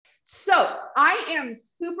So I am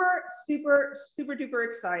super, super, super duper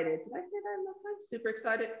excited. Did I say that enough times? Super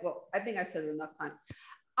excited. Well, I think I said it enough times.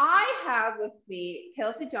 I have with me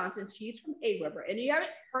Kelsey Johnson. She's from AWeber. And if you haven't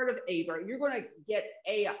heard of AWeber, you're going to get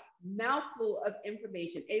a mouthful of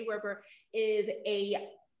information. AWeber is a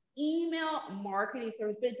email marketing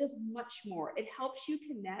service, but it does much more. It helps you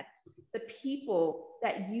connect the people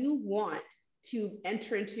that you want to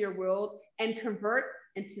enter into your world and convert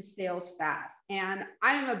into sales fast. And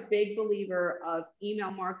I am a big believer of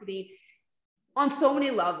email marketing on so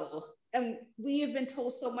many levels. And we have been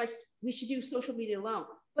told so much we should do social media alone.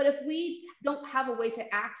 But if we don't have a way to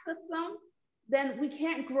access them, then we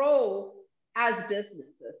can't grow as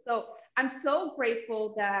businesses. So I'm so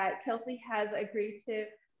grateful that Kelsey has agreed to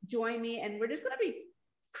join me. And we're just going to be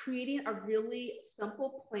creating a really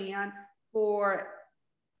simple plan for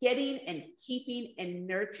getting and keeping and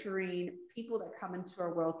nurturing people that come into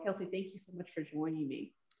our world. Kelsey, thank you so much for joining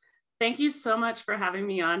me. Thank you so much for having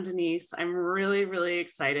me on, Denise. I'm really, really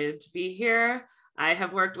excited to be here. I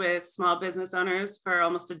have worked with small business owners for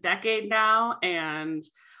almost a decade now, and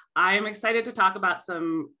I am excited to talk about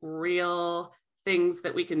some real things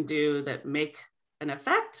that we can do that make an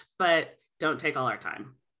effect, but don't take all our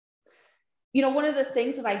time. You know, one of the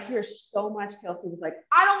things that I hear so much, Kelsey, was like,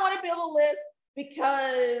 I don't want to build a list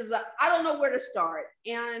because I don't know where to start.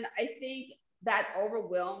 And I think that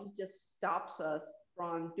overwhelm just stops us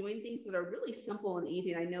from doing things that are really simple and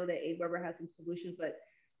easy. And I know that AWeber has some solutions, but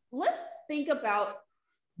let's think about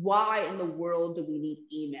why in the world do we need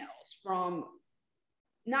emails, from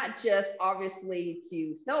not just obviously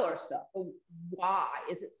to sell our stuff, but why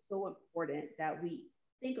is it so important that we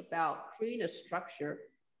think about creating a structure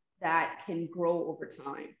that can grow over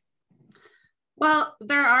time? Well,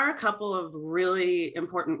 there are a couple of really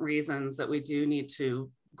important reasons that we do need to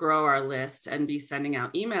grow our list and be sending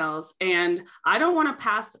out emails. And I don't want to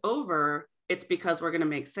pass over it's because we're going to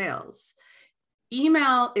make sales.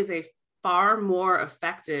 Email is a far more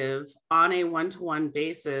effective on a one-to-one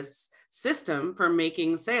basis system for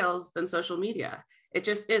making sales than social media. It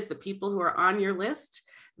just is. The people who are on your list,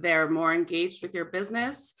 they're more engaged with your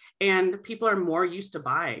business, and people are more used to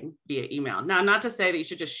buying via email. Now, not to say that you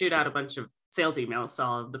should just shoot out a bunch of sales emails to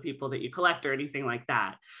all of the people that you collect or anything like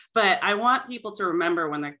that. But I want people to remember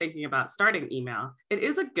when they're thinking about starting email, it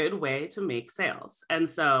is a good way to make sales. And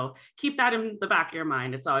so keep that in the back of your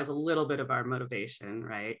mind. It's always a little bit of our motivation,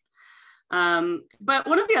 right? But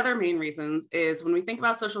one of the other main reasons is when we think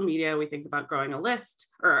about social media, we think about growing a list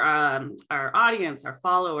or our audience, our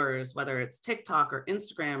followers, whether it's TikTok or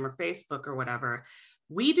Instagram or Facebook or whatever.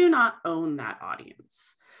 We do not own that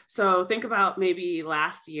audience. So think about maybe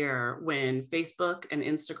last year when Facebook and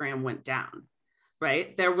Instagram went down,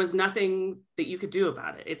 right? There was nothing that you could do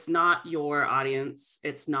about it. It's not your audience.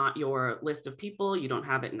 It's not your list of people. You don't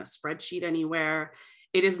have it in a spreadsheet anywhere.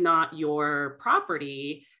 It is not your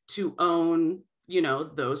property to own,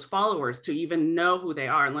 those followers, to even know who they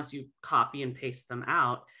are unless you copy and paste them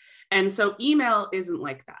out. And so email isn't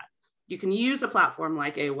like that. You can use a platform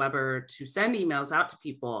like AWeber to send emails out to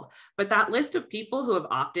people, but that list of people who have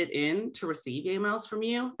opted in to receive emails from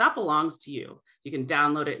you, that belongs to you. You can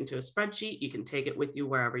download it into a spreadsheet. You can take it with you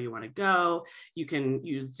wherever you want to go. You can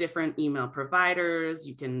use different email providers.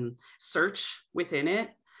 You can search within it.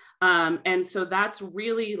 And so that's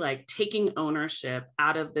really like taking ownership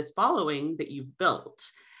out of this following that you've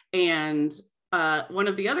built. And one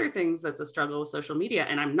of the other things that's a struggle with social media,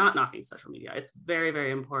 and I'm not knocking social media, it's very,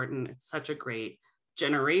 very important. It's such a great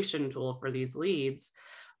generation tool for these leads.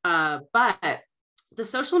 But the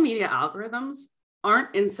social media algorithms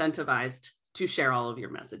aren't incentivized to share all of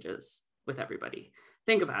your messages with everybody.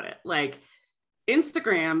 Think about it. Like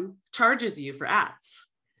Instagram charges you for ads.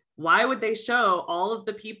 Why would they show all of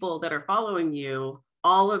the people that are following you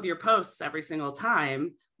all of your posts every single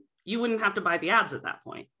time? You wouldn't have to buy the ads at that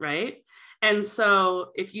point, right? And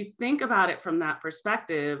so if you think about it from that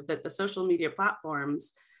perspective, that the social media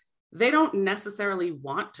platforms, they don't necessarily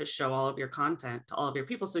want to show all of your content to all of your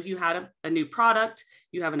people. So if you had a new product,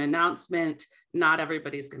 you have an announcement, not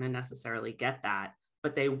everybody's going to necessarily get that,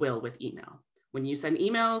 but they will with email. When you send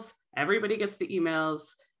emails, everybody gets the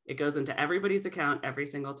emails. It goes into everybody's account every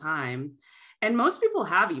single time. And most people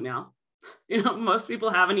have email. Most people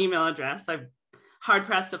have an email address. I'm hard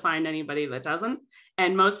pressed to find anybody that doesn't.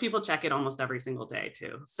 And most people check it almost every single day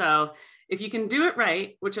too. So if you can do it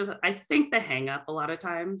right, which is, I think, the hang up a lot of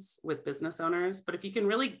times with business owners, but if you can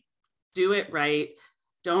really do it right,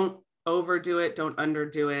 don't overdo it, don't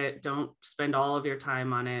underdo it, don't spend all of your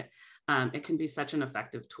time on it. It can be such an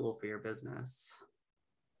effective tool for your business.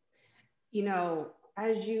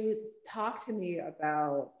 As you talk to me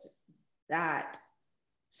about that,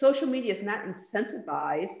 social media is not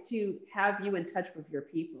incentivized to have you in touch with your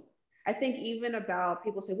people. I think even about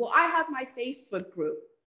people say, well, I have my Facebook group.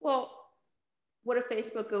 Well, what if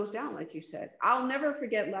Facebook goes down, like you said? I'll never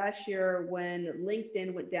forget last year when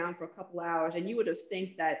LinkedIn went down for a couple hours, and you would have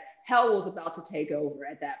think that hell was about to take over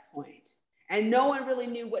at that point. And no one really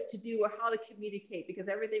knew what to do or how to communicate because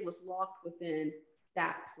everything was locked within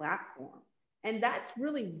that platform. And that's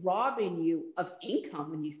really robbing you of income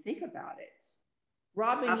when you think about it.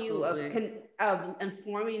 Robbing you Absolutely. of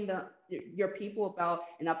informing your people about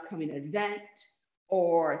an upcoming event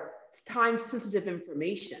or time sensitive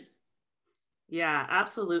information. Yeah,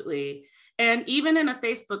 absolutely. And even in a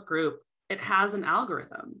Facebook group, it has an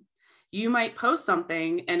algorithm. You might post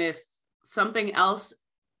something, and if something else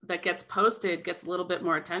that gets posted gets a little bit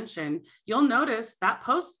more attention, you'll notice that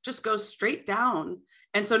post just goes straight down.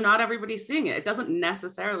 And so not everybody's seeing it. It doesn't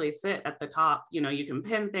necessarily sit at the top. You know, you can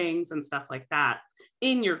pin things and stuff like that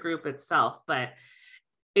in your group itself, but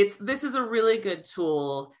this is a really good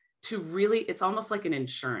tool to really, it's almost like an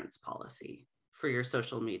insurance policy for your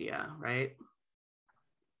social media, right?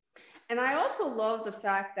 And I also love the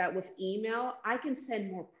fact that with email, I can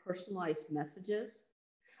send more personalized messages.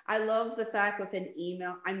 I love the fact with an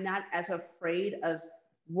email, I'm not as afraid of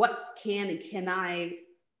what can and can I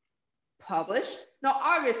publish. Now,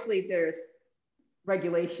 obviously, there's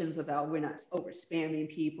regulations about we're not over spamming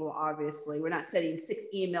people, obviously. We're not sending 6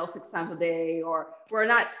 emails 6 times a day, or we're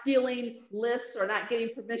not stealing lists or not getting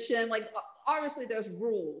permission. Like, obviously, there's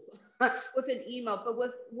rules with an email. But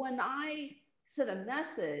when I send a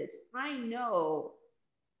message, I know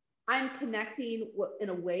I'm connecting in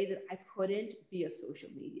a way that I couldn't via social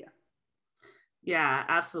media. Yeah,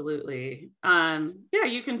 absolutely. Yeah,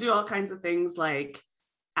 you can do all kinds of things like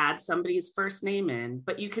add somebody's first name in,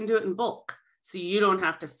 but you can do it in bulk. So you don't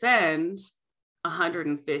have to send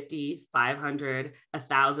 150, 500,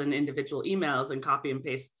 1,000 individual emails and copy and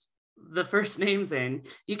paste the first names in.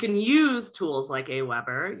 You can use tools like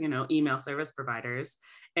Aweber, you know, email service providers,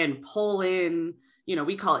 and pull in, you know,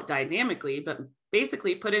 we call it dynamically, but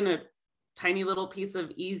basically put in a tiny little piece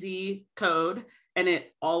of easy code and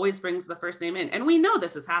it always brings the first name in. And we know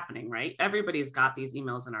this is happening, right? Everybody's got these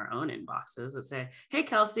emails in our own inboxes that say, hey,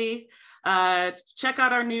 Kelsey, check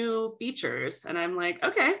out our new features. And I'm like,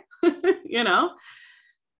 okay, you know.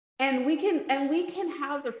 And we can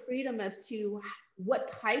have the freedom as to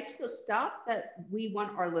what types of stuff that we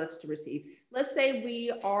want our list to receive. Let's say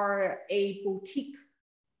we are a boutique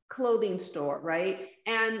clothing store, right?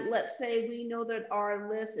 And let's say we know that our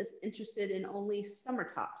list is interested in only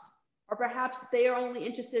summer tops, or perhaps they are only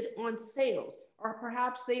interested on sales, or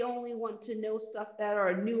perhaps they only want to know stuff that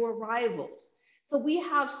are new arrivals. So we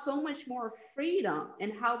have so much more freedom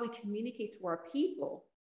in how we communicate to our people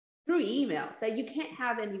through email that you can't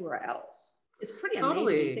have anywhere else. It's pretty amazing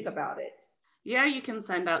when you think Totally. about it. Yeah, you can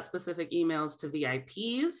send out specific emails to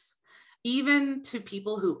VIPs, even to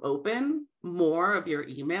people who open more of your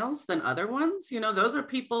emails than other ones. You know, those are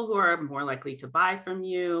people who are more likely to buy from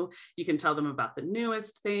you. You can tell them about the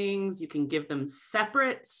newest things. You can give them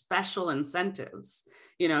separate special incentives.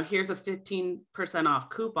 You know, here's a 15% off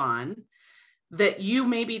coupon that you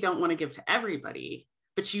maybe don't want to give to everybody,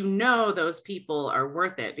 but you know those people are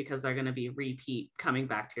worth it because they're going to be repeat coming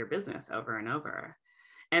back to your business over and over.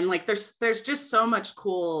 And like there's just so much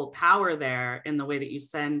cool power there in the way that you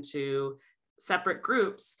send to separate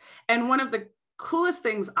groups. And one of the coolest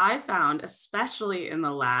things I found, especially in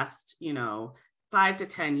the last, you know, 5 to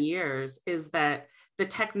 10 years, is that this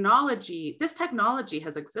technology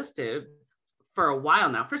has existed for a while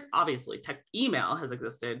now. First, obviously, email has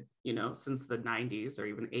existed, you know, since the 90s or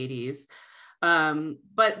even 80s.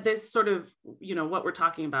 But this sort of, you know, what we're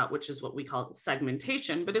talking about, which is what we call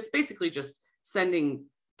segmentation, but it's basically just sending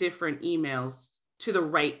different emails to the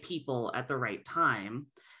right people at the right time.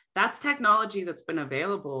 That's technology that's been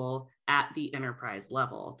available at the enterprise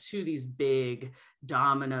level to these big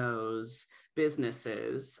Domino's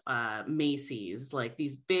businesses, Macy's, like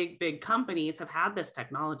these big companies have had this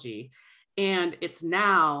technology. And it's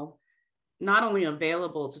now not only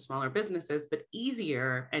available to smaller businesses, but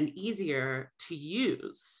easier and easier to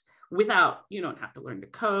use without, you don't have to learn to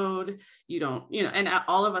code. You don't, you know, and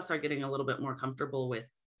all of us are getting a little bit more comfortable with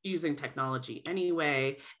using technology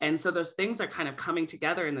anyway. And so those things are kind of coming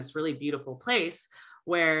together in this really beautiful place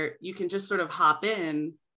where you can just sort of hop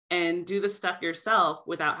in and do the stuff yourself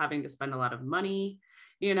without having to spend a lot of money,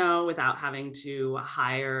 you know, without having to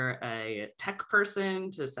hire a tech person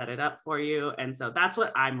to set it up for you. And so that's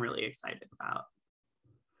what I'm really excited about.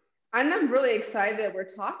 And I'm really excited that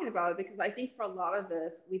we're talking about it because I think for a lot of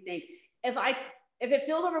us, we think if it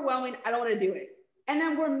feels overwhelming, I don't want to do it. And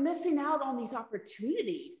then we're missing out on these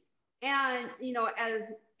opportunities. And, you know, as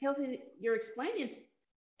Kelsey, you're explaining,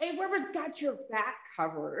 AWeber's got your back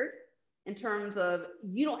covered in terms of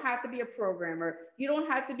you don't have to be a programmer, you don't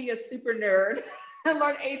have to be a super nerd and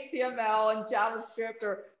learn HTML and JavaScript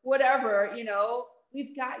or whatever. You know,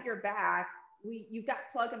 we've got your back. You've got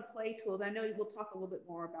plug and play tools. I know we'll talk a little bit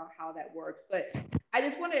more about how that works, but I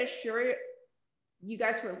just want to assure you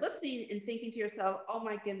guys who are listening and thinking to yourself, oh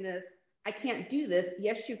my goodness, I can't do this.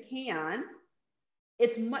 Yes, you can.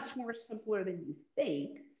 It's much more simpler than you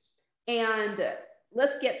think. And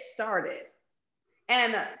let's get started.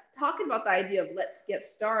 And talking about the idea of let's get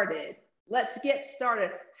started,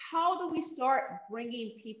 how do we start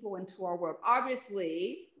bringing people into our world?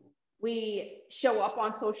 Obviously, we show up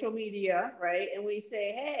on social media, right? And we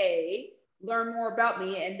say, hey, learn more about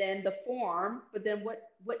me, and then the form, but then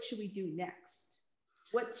what should we do next?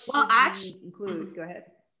 What should we include? Go ahead.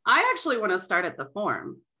 I actually want to start at the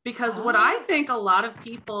form, because what I think a lot of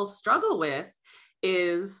people struggle with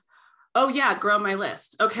is, oh yeah, grow my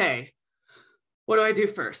list. Okay, what do I do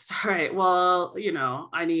first? All right, well, you know,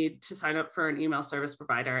 I need to sign up for an email service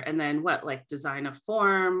provider, and then what, like design a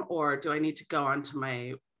form, or do I need to go onto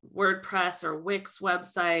my WordPress or Wix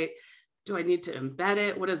website? Do I need to embed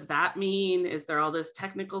it? What does that mean? Is there all this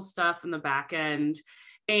technical stuff in the back end?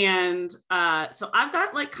 And so I've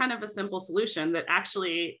got like kind of a simple solution that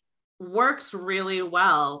actually works really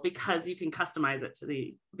well, because you can customize it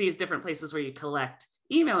to these different places where you collect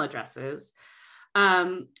email addresses.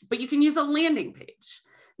 But you can use a landing page.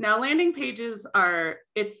 Now, landing pages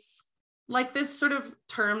it's like this sort of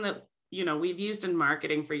term that, you know, we've used in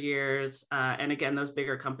marketing for years. And again, those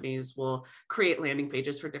bigger companies will create landing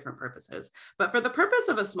pages for different purposes. But for the purpose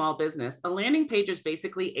of a small business, a landing page is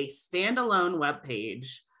basically a standalone web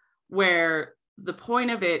page where the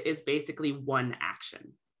point of it is basically one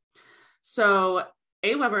action. So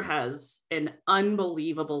AWeber has an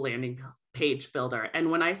unbelievable landing page builder.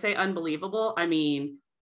 And when I say unbelievable, I mean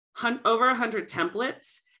over 100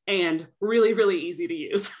 templates and really, really easy to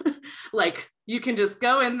use. Like you can just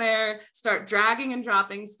go in there, start dragging and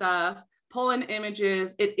dropping stuff, pull in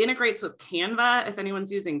images. It integrates with Canva. If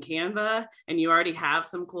anyone's using Canva and you already have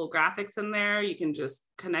some cool graphics in there, you can just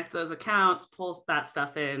connect those accounts, pull that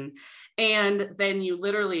stuff in. And then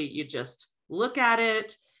you just look at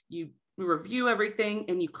it, you review everything,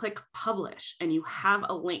 and you click publish, and you have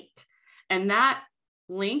a link. And that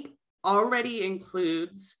link already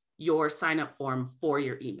includes your sign up form for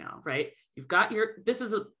your email, right? You've got this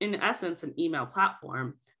is in essence an email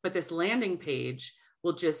platform, but this landing page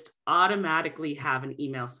will just automatically have an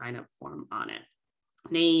email sign up form on it.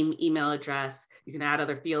 Name, email address, you can add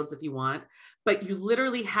other fields if you want, but you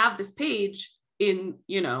literally have this page in,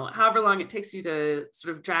 you know, however long it takes you to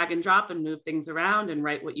sort of drag and drop and move things around and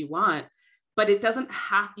write what you want. But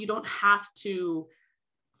you don't have to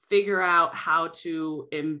figure out how to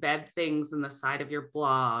embed things in the side of your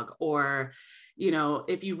blog, or, you know,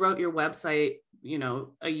 if you wrote your website, you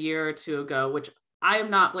know, a year or two ago, which I am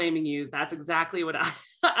not blaming you. That's exactly what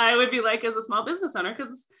I would be like as a small business owner,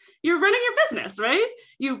 because you're running your business, right?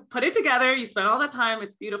 You put it together, you spend all that time,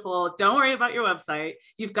 it's beautiful. Don't worry about your website.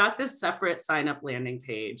 You've got this separate sign up landing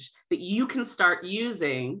page that you can start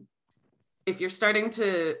using. If you're starting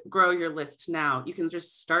to grow your list now, you can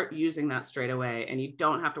just start using that straight away, and you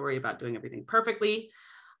don't have to worry about doing everything perfectly.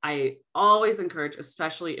 I always encourage,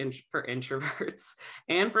 especially for introverts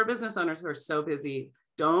and for business owners who are so busy,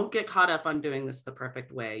 don't get caught up on doing this the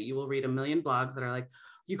perfect way. You will read a million blogs that are like,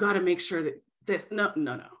 you got to make sure that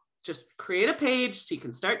no. Just create a page so you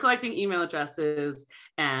can start collecting email addresses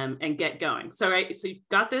and get going. So, right. So you've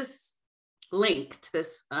got this link to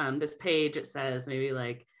this page. It says maybe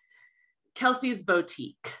like Kelsey's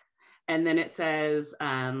Boutique. And then it says,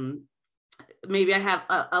 maybe I have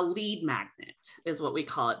a lead magnet is what we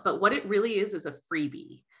call it. But what it really is a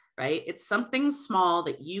freebie, right? It's something small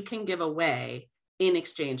that you can give away in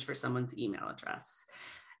exchange for someone's email address.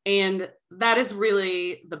 And that is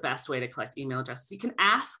really the best way to collect email addresses. You can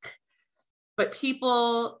ask, but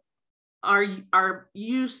people are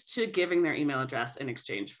used to giving their email address in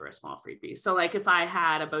exchange for a small freebie. So like if I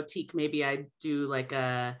had a boutique, maybe I'd do like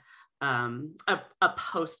a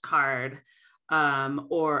postcard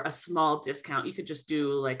or a small discount. You could just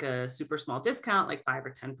do like a super small discount, like 5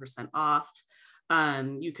 or 10% off.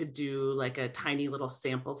 You could do like a tiny little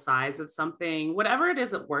sample size of something, whatever it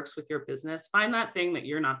is that works with your business. Find that thing that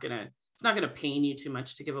it's not gonna pain you too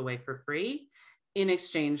much to give away for free in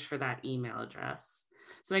exchange for that email address.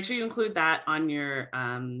 So make sure you include that on your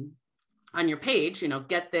page, you know,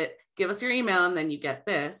 give us your email, and then you get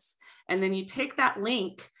this. And then you take that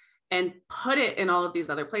link and put it in all of these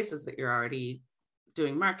other places that you're already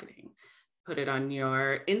doing marketing. Put it on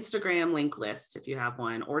your Instagram link list if you have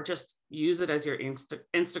one, or just use it as your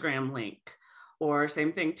Instagram link, or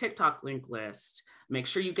same thing, TikTok link list. Make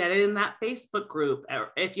sure you get it in that Facebook group.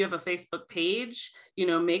 Or if you have a Facebook page,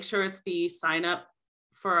 make sure it's the sign up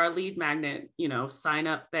for our lead magnet, sign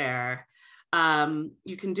up there.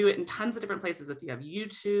 You can do it in tons of different places. If you have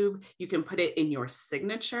YouTube, you can put it in your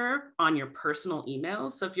signature on your personal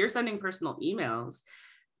emails. So if you're sending personal emails,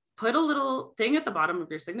 put a little thing at the bottom of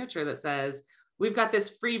your signature that says, we've got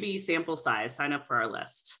this freebie sample size, sign up for our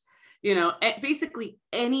list. Basically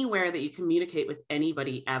anywhere that you communicate with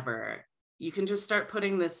anybody ever, you can just start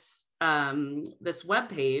putting this, this web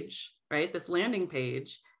page, right? This landing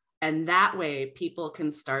page. And that way people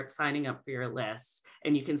can start signing up for your list,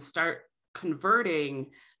 and you can start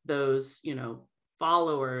converting those,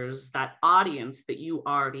 followers, that audience that you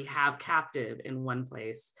already have captive in one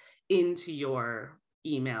place, into your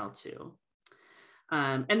email too.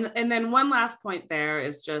 And then one last point there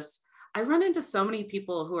is just, I run into so many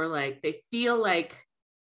people who are like, they feel like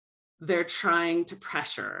they're trying to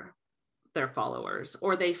pressure their followers,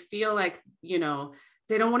 or they feel like,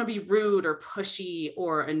 they don't want to be rude or pushy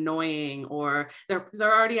or annoying, or they're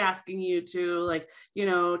already asking you to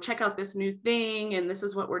check out this new thing, and this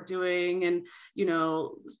is what we're doing, and,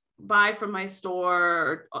 buy from my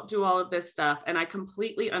store, or do all of this stuff. And I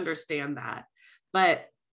completely understand that. But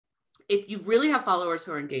if you really have followers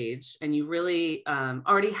who are engaged, and you really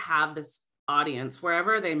already have this audience,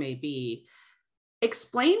 wherever they may be,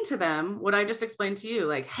 explain to them what I just explained to you.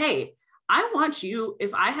 Like, hey, I want you,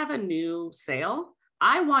 if I have a new sale,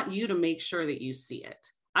 I want you to make sure that you see it.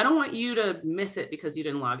 I don't want you to miss it because you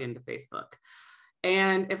didn't log into Facebook.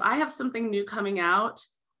 And if I have something new coming out,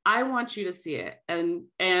 I want you to see it. And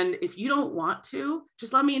if you don't want to,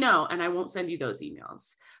 just let me know, and I won't send you those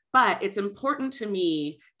emails. But it's important to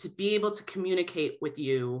me to be able to communicate with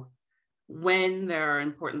you when there are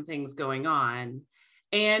important things going on,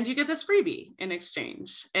 and you get this freebie in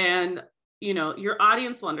exchange. And, your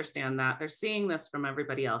audience will understand that. They're seeing this from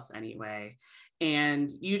everybody else anyway. And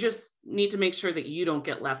you just need to make sure that you don't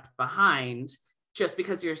get left behind just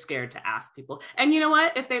because you're scared to ask people. And you know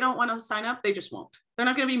what? If they don't want to sign up, they just won't. They're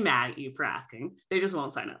not going to be mad at you for asking. They just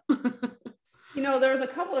won't sign up. There's a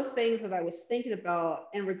couple of things that I was thinking about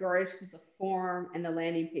in regards to the form and the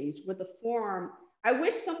landing page. With the form, I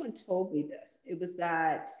wish someone told me this. It was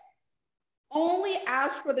that only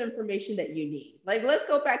ask for the information that you need. Like, let's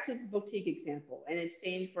go back to the boutique example, and it's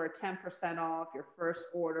saying for a 10% off your first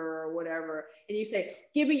order or whatever. And you say,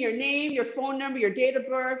 give me your name, your phone number, your date of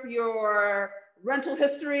birth, your rental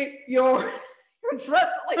history, your address.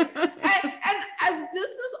 And as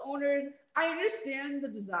business owners, I understand the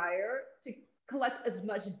desire to collect as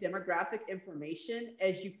much demographic information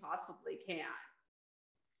as you possibly can.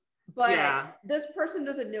 But This person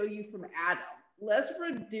doesn't know you from Adam. Let's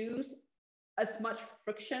reduce as much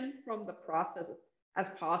friction from the process as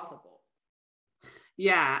possible.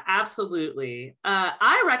 Yeah, absolutely.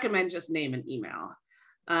 I recommend just name and email.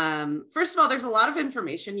 First of all, there's a lot of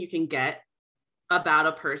information you can get about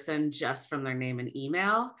a person just from their name and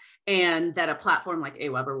email, and that a platform like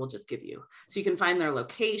Aweber will just give you. So you can find their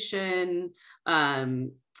location.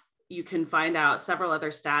 You can find out several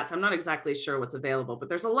other stats. I'm not exactly sure what's available, but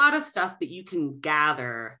there's a lot of stuff that you can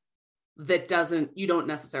gather that you don't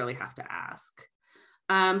necessarily have to ask.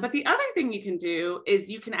 But the other thing you can do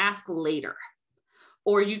is you can ask later,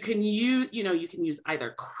 or you can use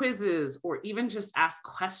either quizzes or even just ask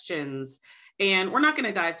questions. And we're not going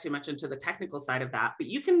to dive too much into the technical side of that, but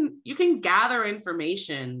you can gather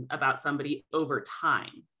information about somebody over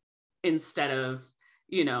time instead of,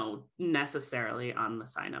 necessarily on the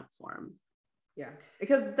sign up form. Yeah,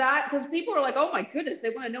 because people are like, oh my goodness, they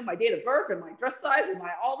want to know my date of birth and my dress size and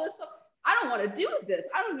my all this stuff. I don't want to do this.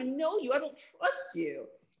 I don't even know you. I don't trust you.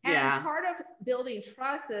 And part of building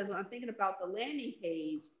trust is, when I'm thinking about the landing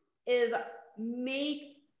page, is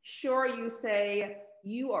make sure you say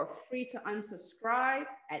you are free to unsubscribe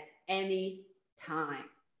at any time.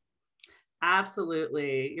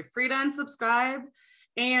 Absolutely. You're free to unsubscribe.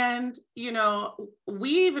 And, we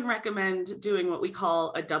even recommend doing what we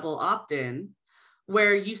call a double opt-in,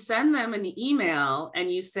 where you send them an email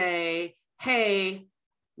and you say, hey,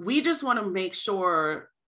 we just want to make sure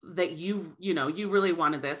that you really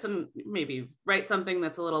wanted this, and maybe write something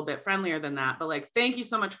that's a little bit friendlier than that, but like, thank you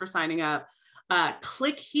so much for signing up.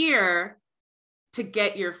 Click here to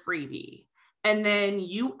get your freebie. And then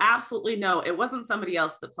you absolutely know it wasn't somebody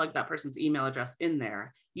else that plugged that person's email address in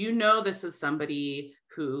there. This is somebody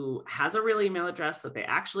who has a real email address that they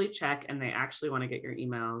actually check, and they actually want to get your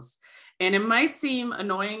emails. And it might seem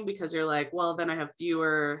annoying because you're like, well, then I have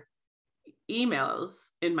fewer emails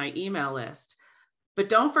in my email list. But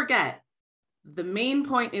don't forget, the main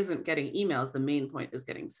point isn't getting emails. The main point is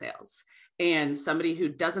getting sales. And somebody who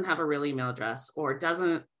doesn't have a real email address or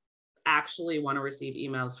doesn't actually want to receive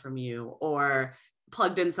emails from you or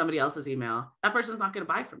plugged in somebody else's email, that person's not going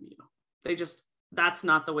to buy from you. That's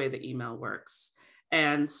not the way the email works.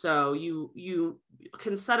 And so you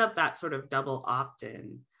can set up that sort of double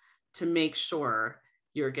opt-in to make sure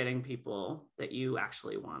you're getting people that you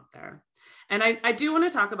actually want there. And I do want to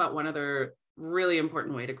talk about one other really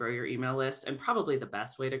important way to grow your email list, and probably the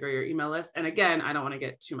best way to grow your email list. And again, I don't want to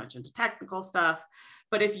get too much into technical stuff,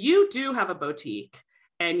 but if you do have a boutique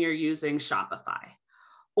and you're using Shopify,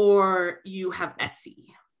 or you have Etsy,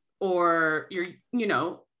 or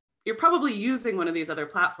you're probably using one of these other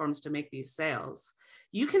platforms to make these sales,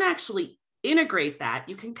 you can actually integrate that.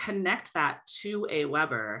 You can connect that to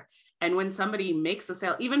Aweber. And when somebody makes a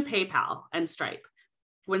sale, even PayPal and Stripe,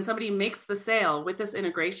 when somebody makes the sale with this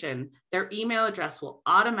integration, their email address will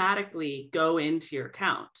automatically go into your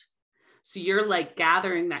account. So you're like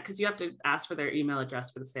gathering that, because you have to ask for their email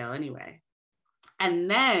address for the sale anyway. And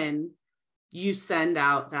then you send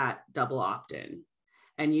out that double opt-in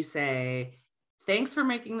and you say, thanks for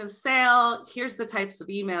making the sale. Here's the types of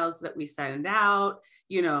emails that we send out.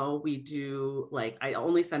 We do, like, I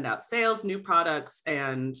only send out sales, new products,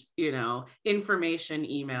 and, information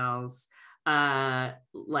emails,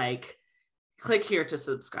 like click here to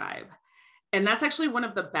subscribe. And that's actually one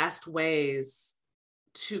of the best ways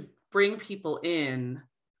to bring people in.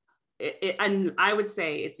 And I would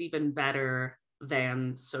say it's even better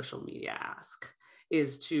than social media ask,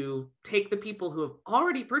 is to take the people who have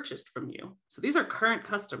already purchased from you. So these are current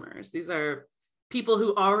customers. These are people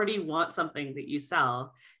who already want something that you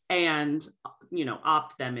sell, and,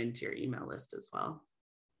 opt them into your email list as well.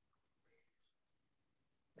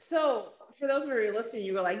 So for those of you listening,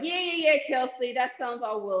 you were like, yeah, Kelsey, that sounds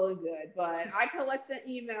all well and good. But I collect the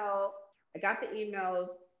email. I got the emails.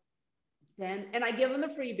 And I give them the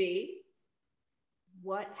freebie.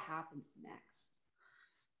 What happens next?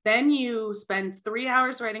 Then you spend 3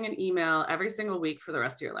 hours writing an email every single week for the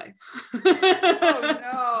rest of your life.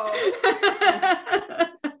 Oh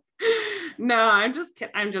no. No, I'm just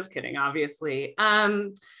kidding, obviously.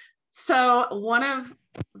 So one of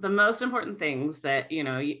the most important things that,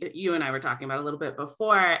 you and I were talking about a little bit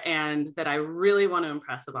before, and that I really want to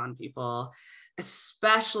impress upon people,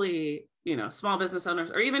 especially, small business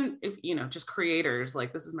owners, or even if, just creators,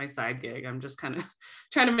 like, this is my side gig, I'm just kind of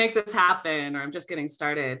trying to make this happen, or I'm just getting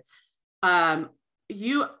started. I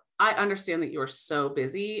understand that you are so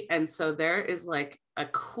busy. And so there is like a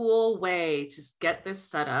cool way to get this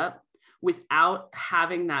set up without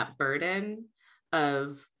having that burden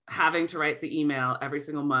of having to write the email every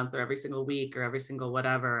single month or every single week or every single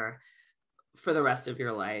whatever for the rest of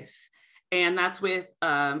your life. And that's with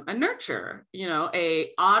a nurture,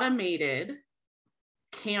 a automated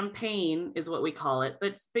campaign is what we call it.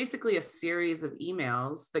 But it's basically a series of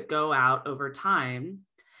emails that go out over time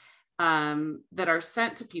that are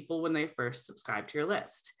sent to people when they first subscribe to your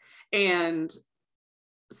list. And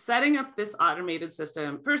setting up this automated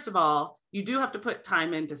system, first of all, you do have to put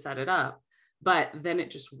time in to set it up, but then it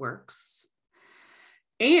just works.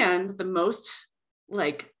 And the most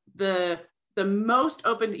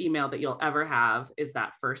opened email that you'll ever have is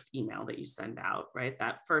that first email that you send out, right?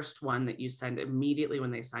 That first one that you send immediately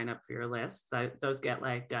when they sign up for your list. Those get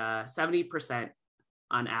like 70%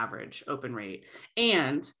 on average open rate.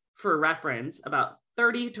 And for reference, about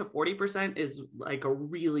 30 to 40% is like a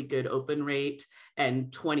really good open rate, and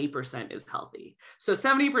 20% is healthy. So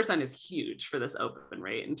 70% is huge for this open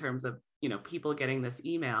rate in terms of, people getting this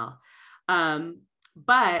email.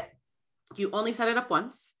 But you only set it up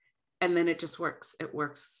once, and then it just works. It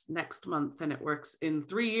works next month, and it works in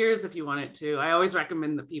 3 years if you want it to. I always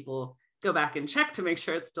recommend that people go back and check to make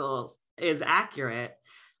sure it still is accurate.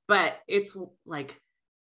 But it's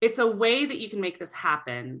a way that you can make this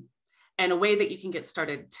happen, and a way that you can get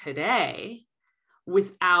started today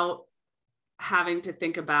without having to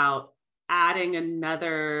think about adding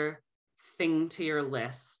another thing to your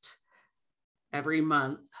list every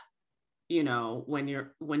month, when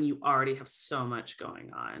you already have so much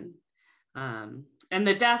going on. And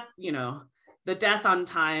the death on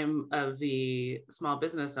time of the small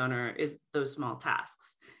business owner is those small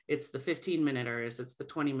tasks. It's the 15-minuters, it's the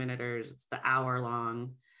 20-minuters, it's the hour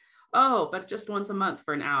long. Oh, but just once a month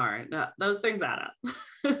for an hour. No, those things add up.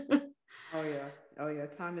 Oh yeah.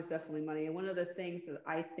 Time is definitely money. And one of the things that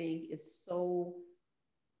I think is so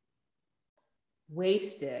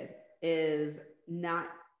wasted is not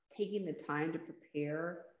taking the time to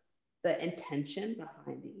prepare the intention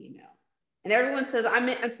behind the email. And everyone says, I'm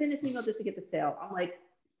sending this email just to get the sale. I'm like,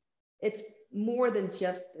 it's more than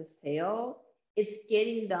just the sale. It's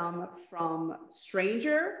getting them from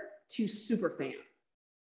stranger to super fan.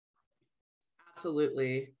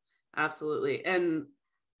 Absolutely. Absolutely. And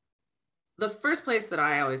the first place that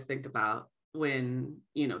I always think about when,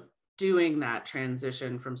 doing that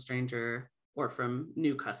transition from stranger or from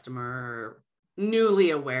new customer or newly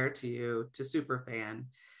aware to you to super fan,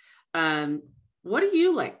 what do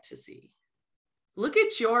you like to see? Look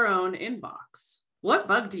at your own inbox. What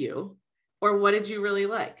bugged you? Or what did you really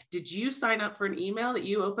like? Did you sign up for an email that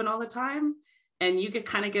you open all the time and you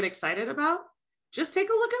get excited about? Just take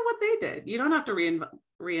a look at what they did. You don't have to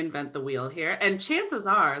reinvent the wheel here. And chances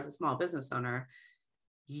are, as a small business owner,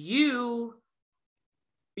 the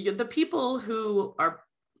people who are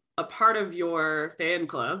a part of your fan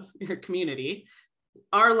club, your community,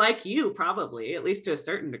 are like you, probably, at least to a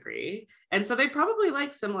certain degree. And so they probably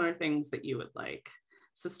like similar things that you would like.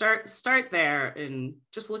 So start there and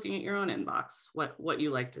just looking at your own inbox, what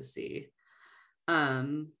you like to see.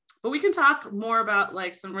 But we can talk more about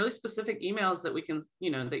like some really specific emails that we can,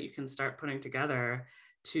 that you can start putting together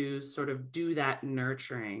to sort of do that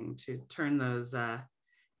nurturing, to turn those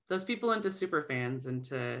people into super fans,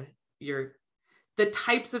 into the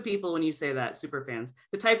types of people, when you say that, super fans,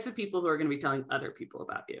 the types of people who are going to be telling other people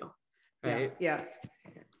about you, right? Yeah.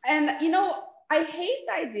 And, I hate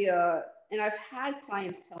the idea, and I've had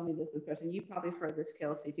clients tell me this in person. You probably heard this,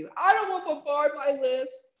 Kelsey, too. I don't want to bombard my list.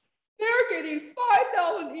 They're getting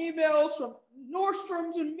 5,000 emails from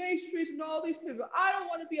Nordstrom's and Macy's and all these people. I don't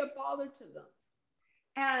want to be a bother to them.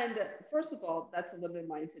 And first of all, that's a limited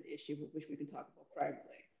mindset issue, which we can talk about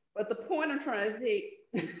privately. But the point I'm trying to make,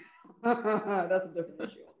 that's a different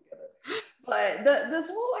issue altogether. But this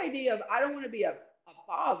whole idea of I don't want to be a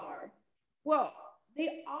bother, well,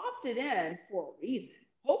 they opted in for a reason,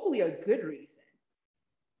 hopefully a good reason.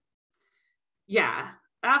 Yeah,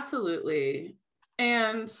 absolutely.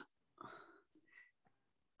 And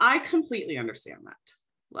I completely understand that.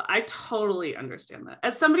 I totally understand that.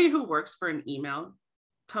 As somebody who works for an email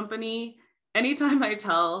company, anytime I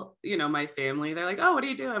tell, my family, they're like, oh, what do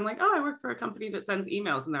you do? I'm like, oh, I work for a company that sends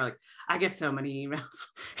emails. And they're like, I get so many emails.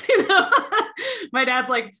 My dad's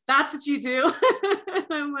like, that's what you do. And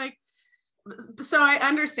I'm like, so I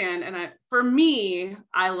understand. And for me,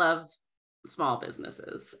 I love small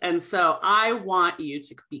businesses. And so I want you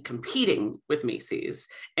to be competing with Macy's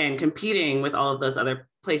and competing with all of those other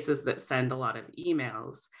places that send a lot of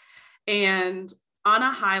emails. And on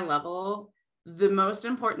a high level, the most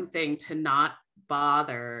important thing to not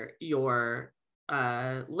bother your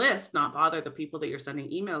list, not bother the people that you're sending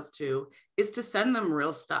emails to, is to send them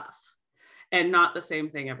real stuff and not the same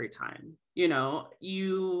thing every time.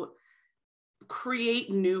 You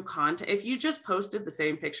create new content. If you just posted the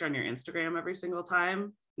same picture on your Instagram every single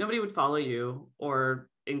time, nobody would follow you or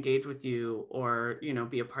engage with you or,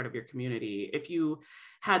 be a part of your community. If you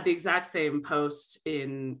had the exact same post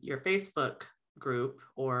in your Facebook group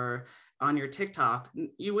or on your TikTok,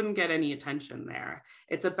 you wouldn't get any attention there.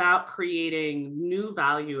 It's about creating new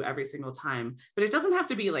value every single time, but it doesn't have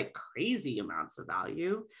to be like crazy amounts of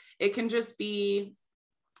value. It can just be,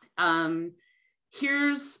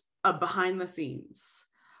 here's a behind the scenes,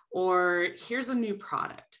 or here's a new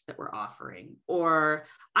product that we're offering, or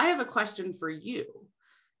I have a question for you.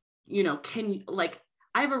 I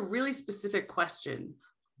have a really specific question.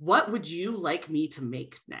 What would you like me to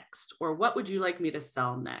make next? Or what would you like me to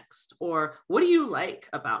sell next? Or what do you like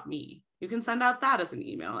about me? You can send out that as an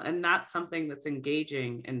email, and that's something that's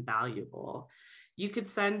engaging and valuable. You could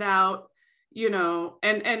send out,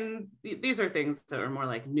 and these are things that are more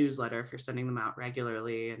like newsletter if you're sending them out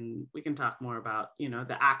regularly. And we can talk more about,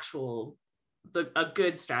 a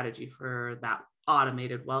good strategy for that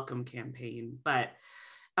automated welcome campaign. But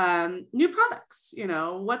new products,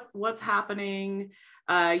 what's happening.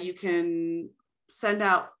 You can send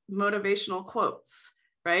out motivational quotes,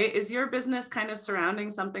 right? Is your business kind of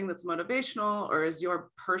surrounding something that's motivational, or is your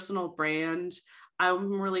personal brand,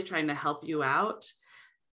 I'm really trying to help you out?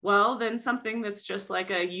 Well, then something that's just like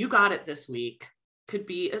you got it this week could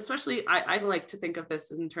be, especially, I like to think of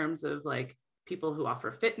this in terms of like people who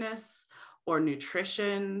offer fitness or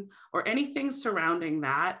nutrition or anything surrounding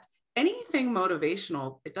that. Anything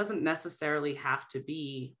motivational, it doesn't necessarily have to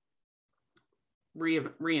be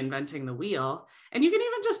reinventing the wheel. And you can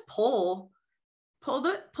even just pull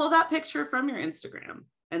that picture from your Instagram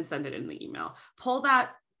and send it in the email. Pull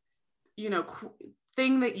that,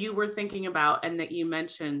 thing that you were thinking about and that you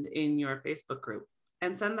mentioned in your Facebook group,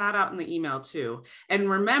 and send that out in the email too. And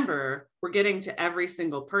remember, we're getting to every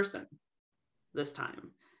single person this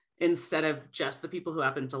time. instead of just the people who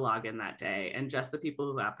happen to log in that day and just the people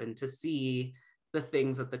who happen to see the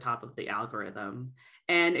things at the top of the algorithm.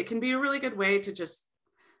 And it can be a really good way to just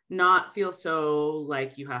not feel so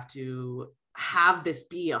like you have to have this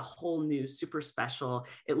be a whole new super special.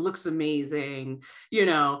 It looks amazing.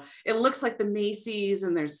 It looks like the Macy's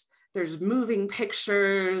and there's moving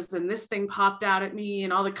pictures and this thing popped out at me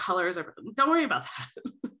and all the colors are, don't worry about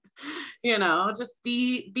that. Just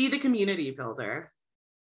be the community builder.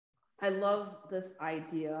 I love this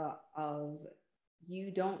idea of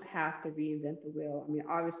you don't have to reinvent the wheel. I mean,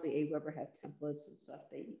 obviously Aweber has templates and stuff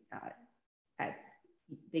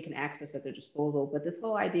they can access at their disposal, but this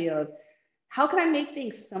whole idea of how can I make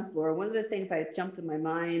things simpler? One of the things that jumped in my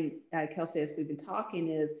mind, Kelsey, as we've been talking,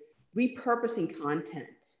 is repurposing content.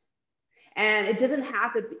 And it doesn't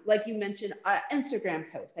have to be, like you mentioned, an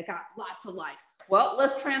Instagram post that got lots of likes. Well,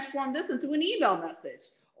 let's transform this into an email message.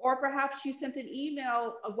 Or perhaps you sent an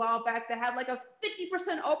email a while back that had like a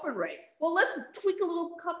 50% open rate. Well, let's tweak a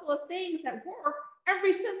little couple of things that work and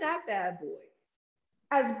resend that bad boy.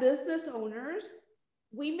 As business owners,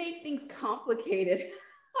 we make things complicated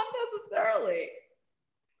unnecessarily,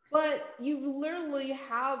 but you literally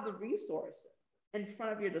have the resources in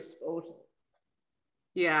front of your disposal.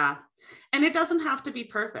 Yeah. And it doesn't have to be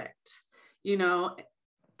perfect.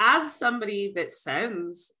 As somebody that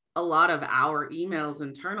sends a lot of our emails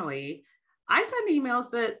internally, I send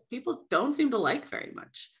emails that people don't seem to like very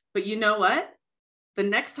much. But you know what? The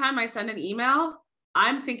next time I send an email,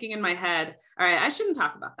 I'm thinking in my head, all right, I shouldn't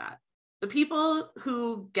talk about that. The people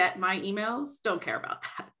who get my emails don't care about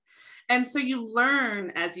that. And so you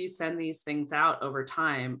learn as you send these things out over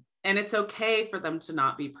time, and it's okay for them to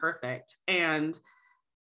not be perfect. And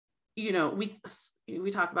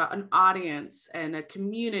we talk about an audience and a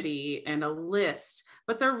community and a list,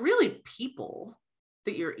 but they're really people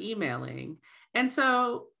that you're emailing. And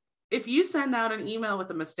so if you send out an email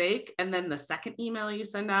with a mistake, and then the second email you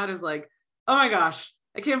send out is like, oh my gosh,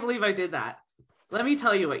 I can't believe I did that. Let me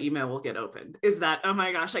tell you what email will get opened is that, oh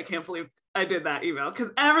my gosh, I can't believe I did that email.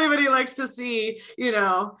 Because everybody likes to see,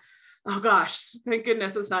 oh gosh, thank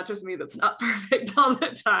goodness it's not just me that's not perfect all the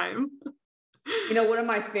time. One of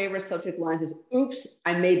my favorite subject lines is, oops,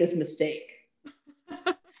 I made this mistake.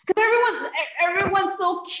 Because everyone's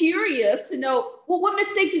so curious to know, well, what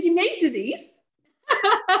mistake did you make, Denise?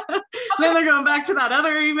 Then they're going back to that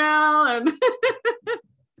other email. And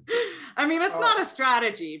I mean, it's not a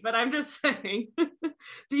strategy, but I'm just saying,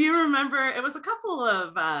 do you remember, it was a couple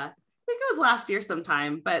of, I think it was last year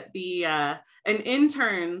sometime, but an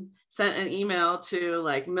intern sent an email to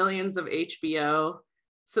like millions of HBO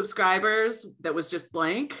subscribers that was just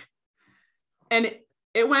blank, and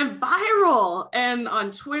it went viral. And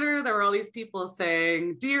on Twitter there were all these people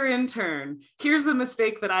saying, dear intern, here's the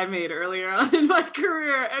mistake that I made earlier on in my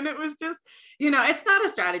career. And it was just, it's not a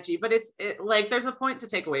strategy, but like there's a point to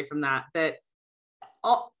take away from that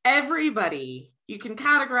everybody, you can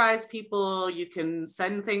categorize people, you can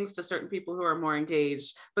send things to certain people who are more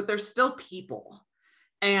engaged, but they're still people.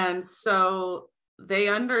 And so they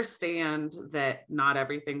understand that not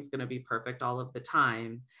everything's going to be perfect all of the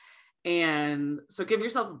time. And so give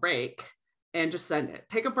yourself a break and just send it.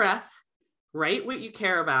 Take a breath, write what you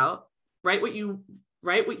care about, write what you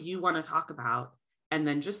want to talk about, and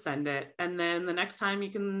then just send it. And then the next time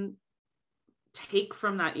you can take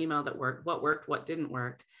from that email what didn't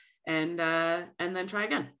work, and then try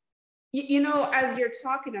again. As you're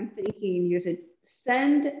talking, I'm thinking you should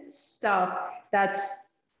send stuff that's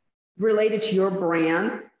related to your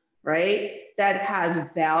brand, right? That has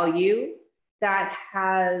value, that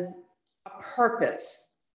has a purpose.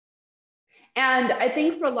 And I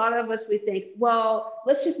think for a lot of us, we think, well,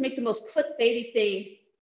 let's just make the most clickbaity thing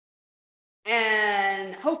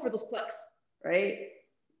and hope for those clicks, right?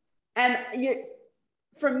 And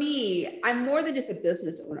for me, I'm more than just a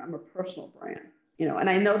business owner. I'm a personal brand, and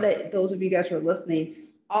I know that those of you guys who are listening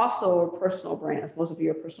also are personal brands. Most of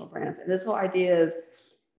you are personal brands. And this whole idea is,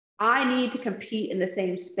 I need to compete in the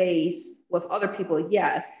same space with other people,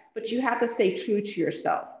 yes, but you have to stay true to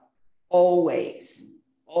yourself, always,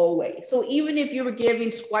 always. So even if you were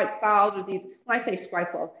giving swipe files or these, when I say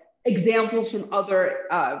swipe files, examples from other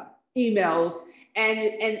emails, and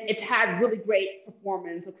it's had really great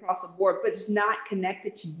performance across the board, but it's not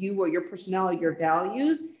connected to you or your personality, your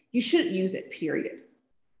values, you shouldn't use it, period.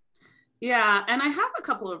 Yeah. And I have a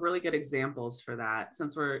couple of really good examples for that,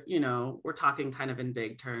 since we're talking kind of in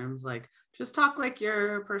big terms, like just talk like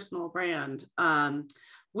your personal brand.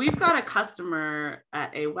 We've got a customer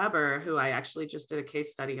at Aweber who I actually just did a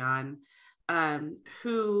case study on,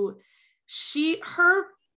 who her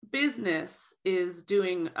business is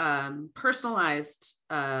doing personalized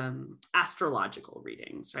astrological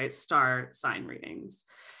readings, right? Star sign readings.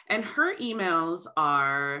 And her emails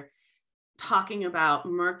are talking about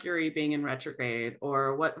Mercury being in retrograde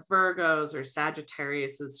or what Virgos or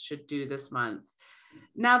Sagittariuses should do this month.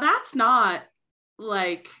 Now, that's not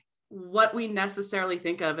like what we necessarily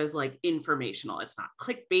think of as like informational. It's not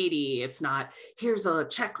clickbaity. It's not, here's a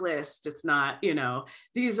checklist. It's not, you know,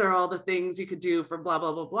 these are all the things you could do for blah,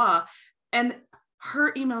 blah, blah, blah. And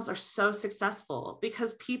her emails are so successful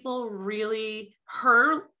because people really,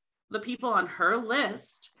 the people on her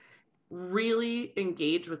list really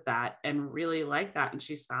engage with that and really like that. And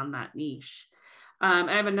she's found that niche.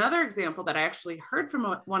 I have another example that I actually heard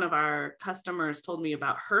from one of our customers told me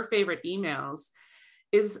about. Her favorite emails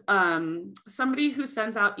is somebody who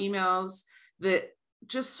sends out emails that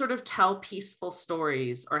just sort of tell peaceful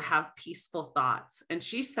stories or have peaceful thoughts. And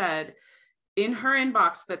she said in her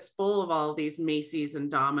inbox that's full of all these Macy's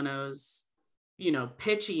and Domino's, you know,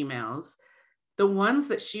 pitch emails, the ones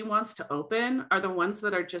that she wants to open are the ones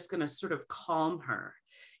that are just going to sort of calm her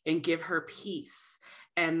and give her peace.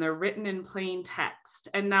 And they're written in plain text.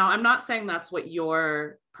 And now I'm not saying that's what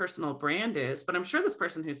your personal brand is, but I'm sure this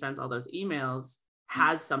person who sends all those emails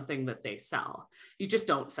has something that they sell. You just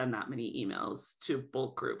don't send that many emails to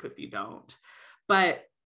bulk group if you don't. But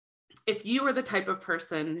if you are the type of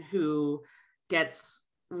person who gets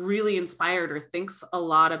really inspired or thinks a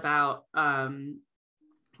lot about,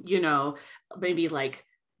 you know, maybe like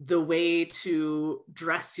the way to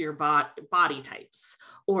dress your body types,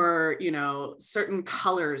 or, you know, certain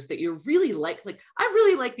colors that you really like I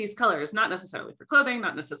really like these colors, not necessarily for clothing,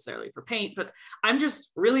 not necessarily for paint, but I'm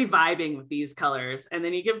just really vibing with these colors. And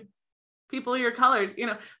then you give people your colors, you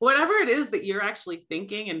know, whatever it is that you're actually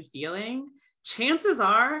thinking and feeling, chances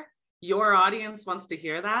are your audience wants to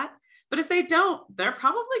hear that. But if they don't, they're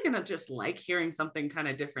probably going to just like hearing something kind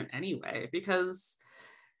of different anyway, because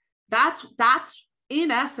that's in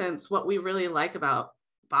essence, what we really like about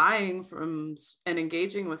buying from and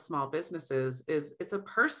engaging with small businesses is it's a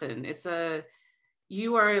person.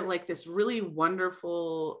 You are like this really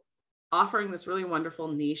wonderful, offering this really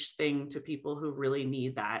wonderful niche thing to people who really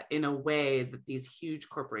need that in a way that these huge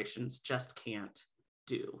corporations just can't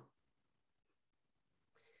do.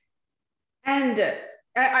 And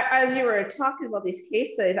as you were talking about these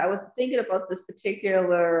case studies, I was thinking about this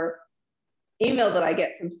particular email that I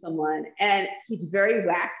get from someone, and he's very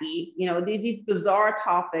wacky. You know, these bizarre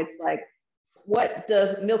topics like, what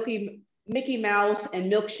does Mickey Mouse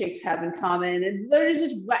and milkshakes have in common? And literally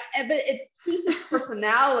just, but it suits his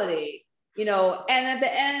personality, you know. And at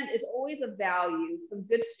the end, it's always a value, some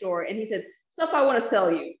good story. And he said, stuff I want to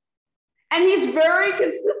sell you. And he's very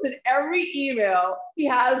consistent. Every email he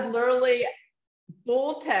has literally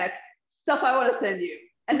bold text, stuff I want to send you.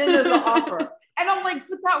 And then there's an offer. And I'm like,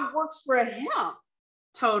 but that works for him.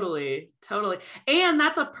 Totally. And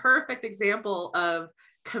that's a perfect example of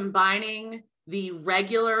combining the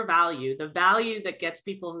regular value, the value that gets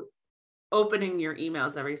people opening your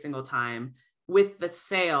emails every single time, with the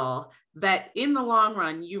sale that in the long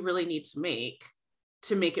run, you really need to make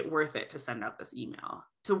it worth it to send out this email,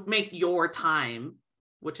 to make your time,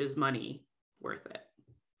 which is money, worth it.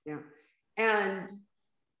 Yeah. And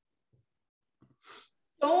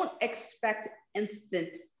don't expect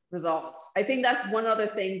instant results. I think that's one other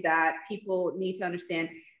thing that people need to understand.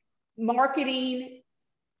 Marketing,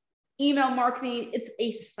 email marketing, it's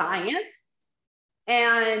a science,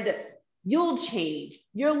 and you'll change.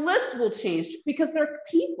 Your list will change because they're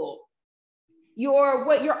people.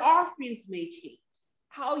 What your offerings may change.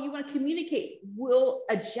 How you want to communicate will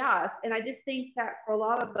adjust. And I just think that for a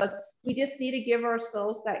lot of us, we just need to give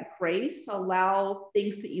ourselves that grace to allow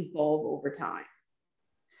things to evolve over time.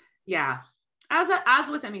 Yeah. As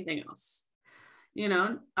with anything else, you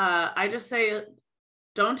know, I just say,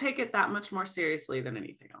 don't take it that much more seriously than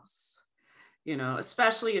anything else, you know,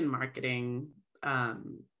 especially in marketing.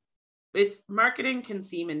 Marketing can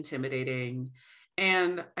seem intimidating.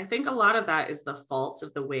 And I think a lot of that is the fault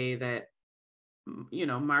of the way that, you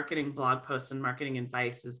know, marketing blog posts and marketing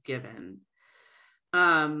advice is given.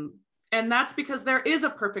 And that's because there is a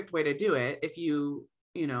perfect way to do it if you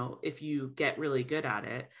get really good at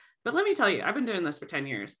it. But let me tell you, I've been doing this for 10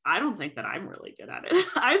 years. I don't think that I'm really good at it.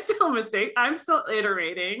 I still mistake. I'm still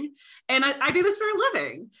iterating, and I do this for a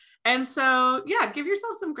living. And so, yeah, give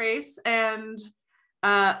yourself some grace. And,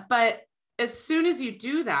 but as soon as you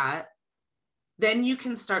do that, then you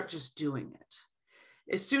can start just doing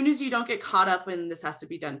it. As soon as you don't get caught up in this has to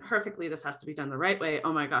be done perfectly, this has to be done the right way.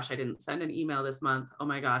 Oh my gosh, I didn't send an email this month. Oh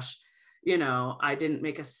my gosh, you know, I didn't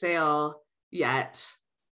make a sale yet.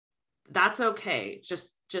 That's okay.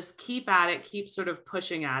 Just just keep at it, keep sort of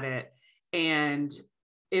pushing at it, and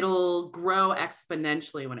it'll grow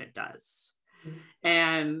exponentially when it does.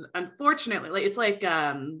 And unfortunately, like, it's like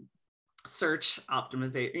search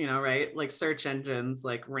optimization, you know, right? Like search engines,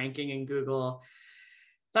 like ranking in Google.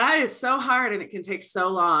 That is so hard and it can take so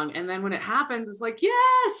long. And then when it happens, it's like,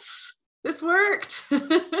 yes, this worked.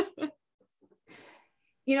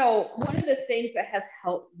 You know, one of the things that has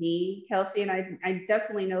helped me, Kelsey, and I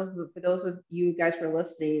definitely know for those of you guys who are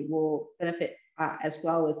listening will benefit as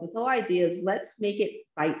well, is this whole idea is let's make it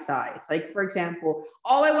bite-sized. Like, for example,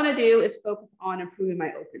 all I want to do is focus on improving my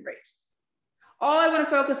open rate. All I want to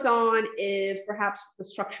focus on is perhaps to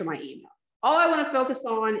structure my email. All I want to focus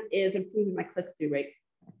on is improving my click-through rate.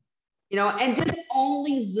 You know, and just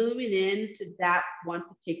only zooming in to that one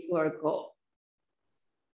particular goal.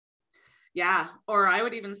 Yeah. Or I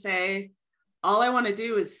would even say, all I want to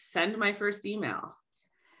do is send my first email.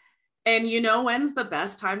 And you know, when's the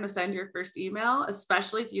best time to send your first email,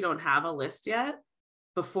 especially if you don't have a list yet?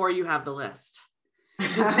 Before you have the list.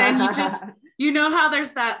 Because then you just, you know how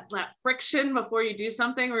there's that friction before you do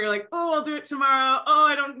something where you're like, oh, I'll do it tomorrow. Oh,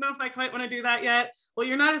 I don't know if I quite want to do that yet. Well,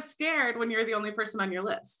 you're not as scared when you're the only person on your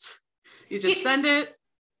list. You just send it.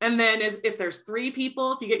 And then if there's 3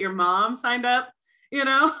 people, if you get your mom signed up, you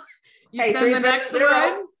know, you send the next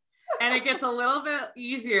one, and it gets a little bit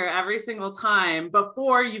easier every single time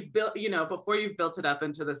before you've built, you know, before you've built it up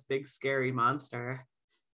into this big, scary monster.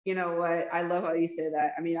 You know what? I love how you say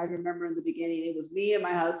that. I mean, I remember in the beginning, it was me and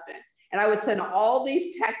my husband, and I would send all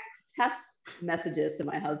these test messages to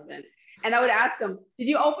my husband. And I would ask him, did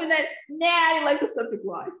you open that? Nah, I didn't like the subject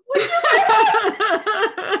line.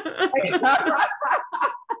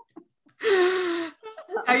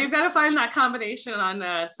 Now you've got to find that combination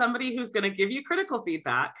on somebody who's going to give you critical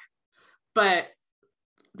feedback, but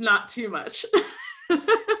not too much.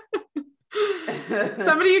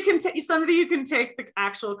 somebody you can take the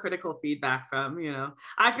actual critical feedback from, you know.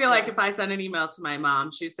 I feel like if I send an email to my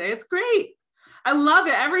mom, she'd say, it's great. I love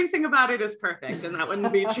it. Everything about it is perfect. And that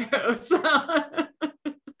wouldn't be true. So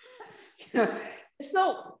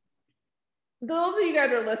those of you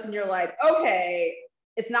guys are listening, you're like, okay,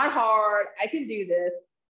 it's not hard. I can do this.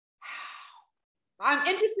 I'm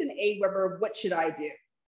interested in Aweber. What should I do?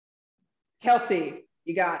 Kelsey,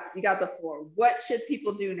 you got the floor. What should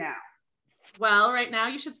people do now? Well, right now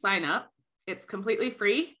you should sign up. It's completely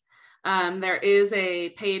free. There is a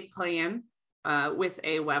paid plan with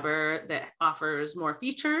Aweber that offers more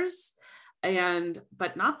features,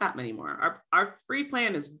 but not that many more. Our free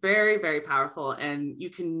plan is very, very powerful, and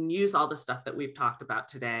you can use all the stuff that we've talked about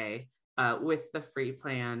today with the free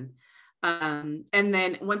plan. And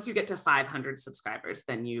then once you get to 500 subscribers,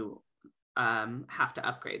 then you have to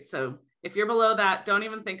upgrade. So if you're below that, don't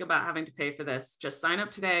even think about having to pay for this. Just sign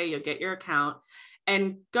up today. You'll get your account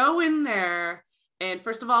and go in there. And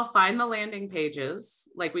first of all, find the landing pages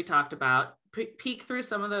like we talked about, peek through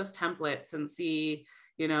some of those templates and see,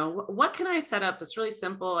 you know, what can I set up that's really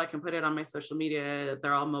simple? I can put it on my social media.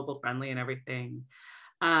 They're all mobile friendly and everything.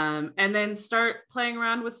 And then start playing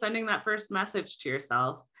around with sending that first message to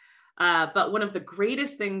yourself. But one of the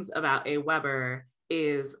greatest things about Aweber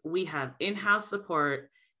is we have in-house support.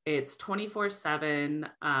 It's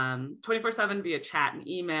 24/7 via chat and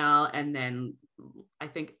email, and then I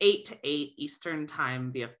think 8 to 8 Eastern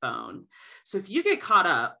time via phone. So if you get caught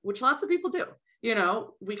up, which lots of people do, you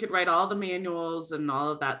know, we could write all the manuals and all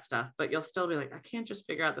of that stuff, but you'll still be like, I can't just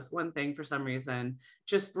figure out this one thing for some reason.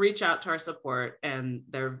 Just reach out to our support, and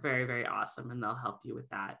they're very, very awesome, and they'll help you with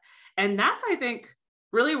that. And that's, I think,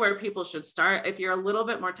 really where people should start. If you're a little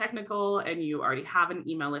bit more technical and you already have an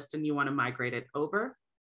email list and you want to migrate it over,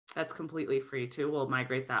 that's completely free too. We'll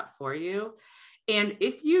migrate that for you. And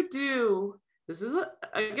if you do, this is,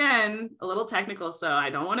 again, a little technical, so I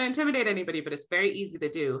don't want to intimidate anybody, but it's very easy to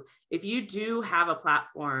do. If you do have a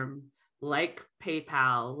platform like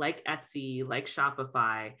PayPal, like Etsy, like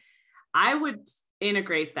Shopify, I would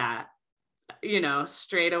integrate that, you know,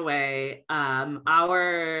 straight away.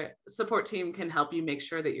 Our support team can help you make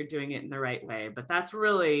sure that you're doing it in the right way, but that's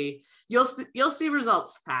really, you'll see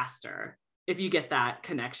results faster if you get that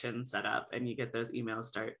connection set up and you get those emails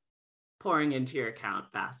start pouring into your account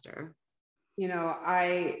faster. You know,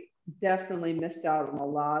 I definitely missed out on a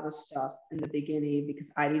lot of stuff in the beginning because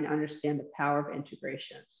I didn't understand the power of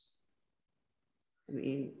integrations. I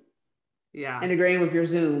mean, yeah, integrating with your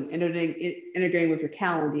Zoom, integrating with your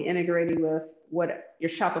calendar, integrating with what your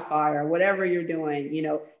Shopify or whatever you're doing, you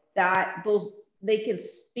know, that those, they can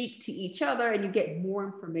speak to each other and you get more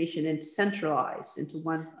information and centralized into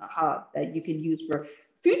one hub that you can use for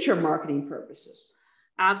future marketing purposes.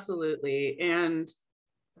 Absolutely. And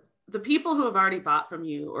the people who have already bought from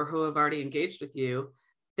you or who have already engaged with you,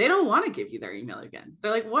 they don't want to give you their email again.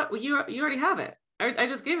 They're like, what? Well, you already have it. I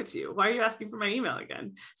just gave it to you. Why are you asking for my email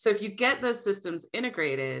again? So if you get those systems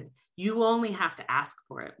integrated, you only have to ask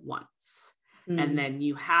for it once. And then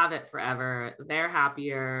you have it forever. They're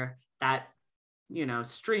happier. That,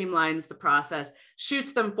 streamlines the process,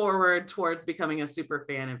 shoots them forward towards becoming a super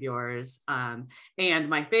fan of yours. And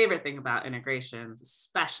my favorite thing about integrations,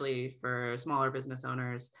 especially for smaller business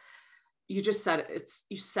owners, you just set it,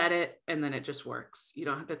 you set it and then it just works. You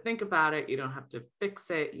don't have to think about it. You don't have to fix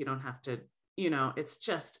it. You don't have to, it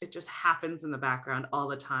just happens in the background all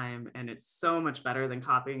the time. And it's so much better than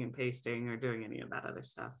copying and pasting or doing any of that other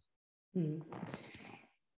stuff.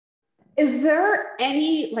 Is there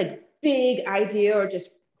any big idea or just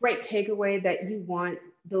great takeaway that you want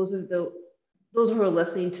those who are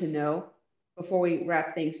listening to know before we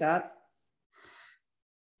wrap things up?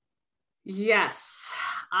 Yes,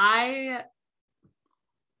 I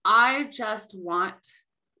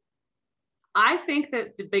think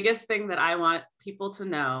that the biggest thing that I want people to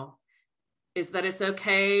know is that it's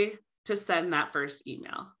okay to send that first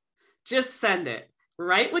email. Just send it.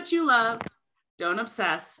 Write what you love. Don't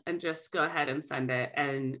obsess, and just go ahead and send it,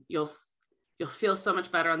 and you'll feel so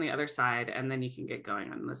much better on the other side, and then you can get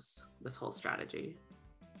going on this whole strategy.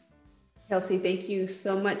 Kelsey, thank you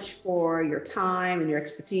so much for your time and your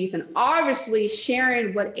expertise, and obviously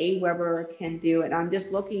sharing what AWeber can do. And I'm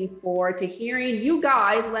just looking forward to hearing you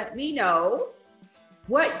guys let me know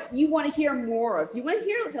what you want to hear more of. You want to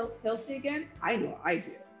hear Kelsey again? I know I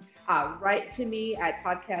do. Write to me at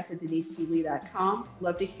podcast@deniseglee.com.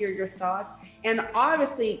 Love to hear your thoughts. And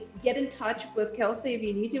obviously, get in touch with Kelsey if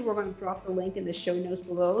you need to. We're going to drop the link in the show notes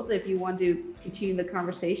below if you want to continue the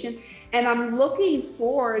conversation. And I'm looking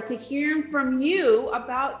forward to hearing from you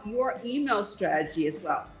about your email strategy as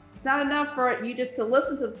well. It's not enough for you just to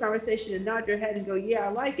listen to the conversation and nod your head and go, yeah,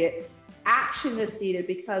 I like it. Action is needed,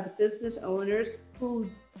 because business owners who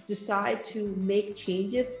decide to make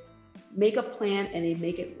changes make a plan and they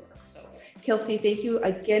make it work. Kelsey, thank you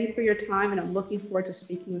again for your time, and I'm looking forward to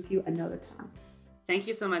speaking with you another time. Thank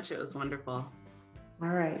you so much. It was wonderful. All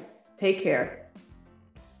right. Take care.